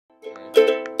Walnut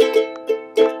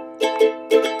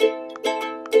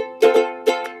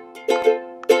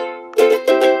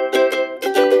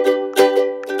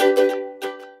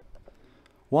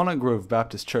Grove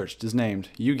Baptist Church is named,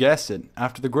 you guessed it,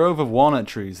 after the grove of walnut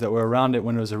trees that were around it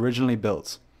when it was originally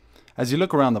built. As you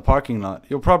look around the parking lot,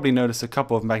 you'll probably notice a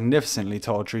couple of magnificently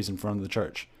tall trees in front of the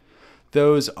church.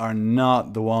 Those are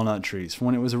not the walnut trees from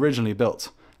when it was originally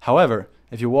built. However,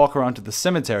 if you walk around to the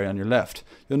cemetery on your left,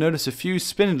 you'll notice a few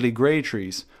spindly gray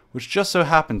trees, which just so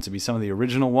happen to be some of the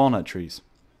original walnut trees.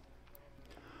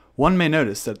 One may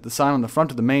notice that the sign on the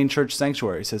front of the main church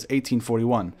sanctuary says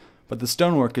 1841, but the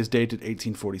stonework is dated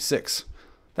 1846.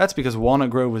 That's because Walnut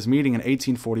Grove was meeting in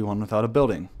 1841 without a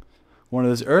building. One of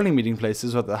those early meeting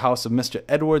places was at the house of Mr.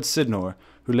 Edward Sidnor,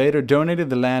 who later donated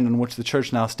the land on which the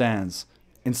church now stands.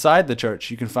 Inside the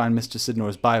church, you can find Mr.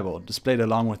 Sidnor's Bible, displayed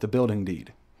along with the building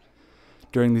deed.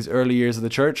 During these early years of the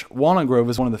church, Walnut Grove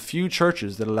was one of the few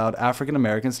churches that allowed African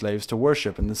American slaves to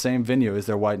worship in the same venue as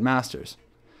their white masters.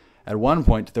 At one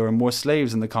point, there were more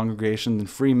slaves in the congregation than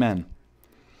free men.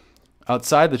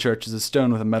 Outside the church is a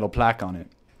stone with a metal plaque on it.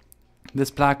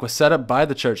 This plaque was set up by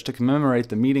the church to commemorate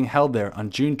the meeting held there on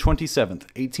June 27,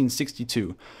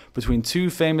 1862, between two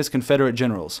famous Confederate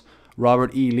generals,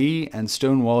 Robert E. Lee and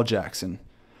Stonewall Jackson.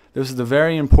 This was a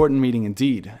very important meeting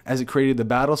indeed, as it created the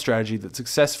battle strategy that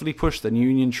successfully pushed the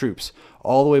Union troops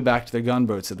all the way back to their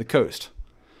gunboats at the coast.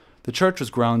 The church was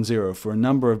ground zero for a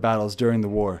number of battles during the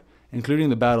war, including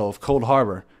the Battle of Cold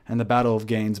Harbor and the Battle of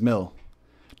Gaines' Mill.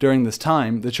 During this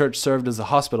time, the church served as a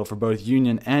hospital for both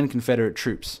Union and Confederate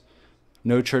troops.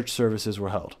 No church services were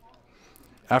held.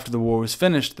 After the war was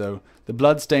finished, though, the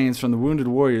blood stains from the wounded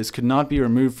warriors could not be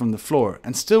removed from the floor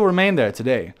and still remain there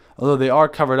today, although they are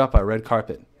covered up by red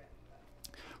carpet.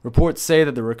 Reports say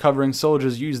that the recovering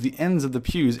soldiers used the ends of the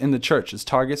pews in the church as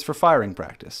targets for firing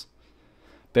practice.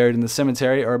 Buried in the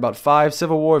cemetery are about 5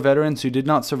 Civil War veterans who did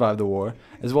not survive the war,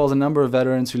 as well as a number of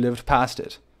veterans who lived past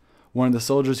it. One of the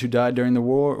soldiers who died during the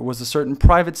war was a certain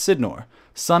Private Sidnor,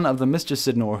 son of the Mr.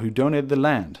 Sidnor who donated the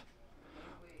land.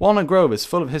 Walnut Grove is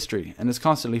full of history and is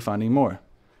constantly finding more.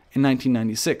 In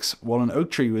 1996, while an oak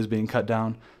tree was being cut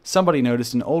down, somebody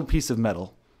noticed an old piece of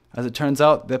metal. As it turns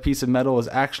out, that piece of metal was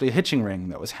actually a hitching ring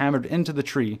that was hammered into the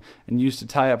tree and used to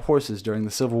tie up horses during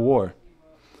the Civil War.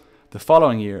 The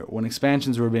following year, when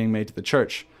expansions were being made to the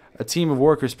church, a team of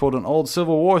workers pulled an old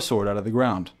Civil War sword out of the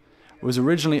ground. It was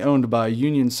originally owned by a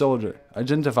Union soldier,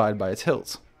 identified by its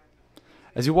hilt.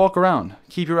 As you walk around,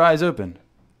 keep your eyes open.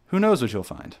 Who knows what you'll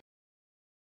find?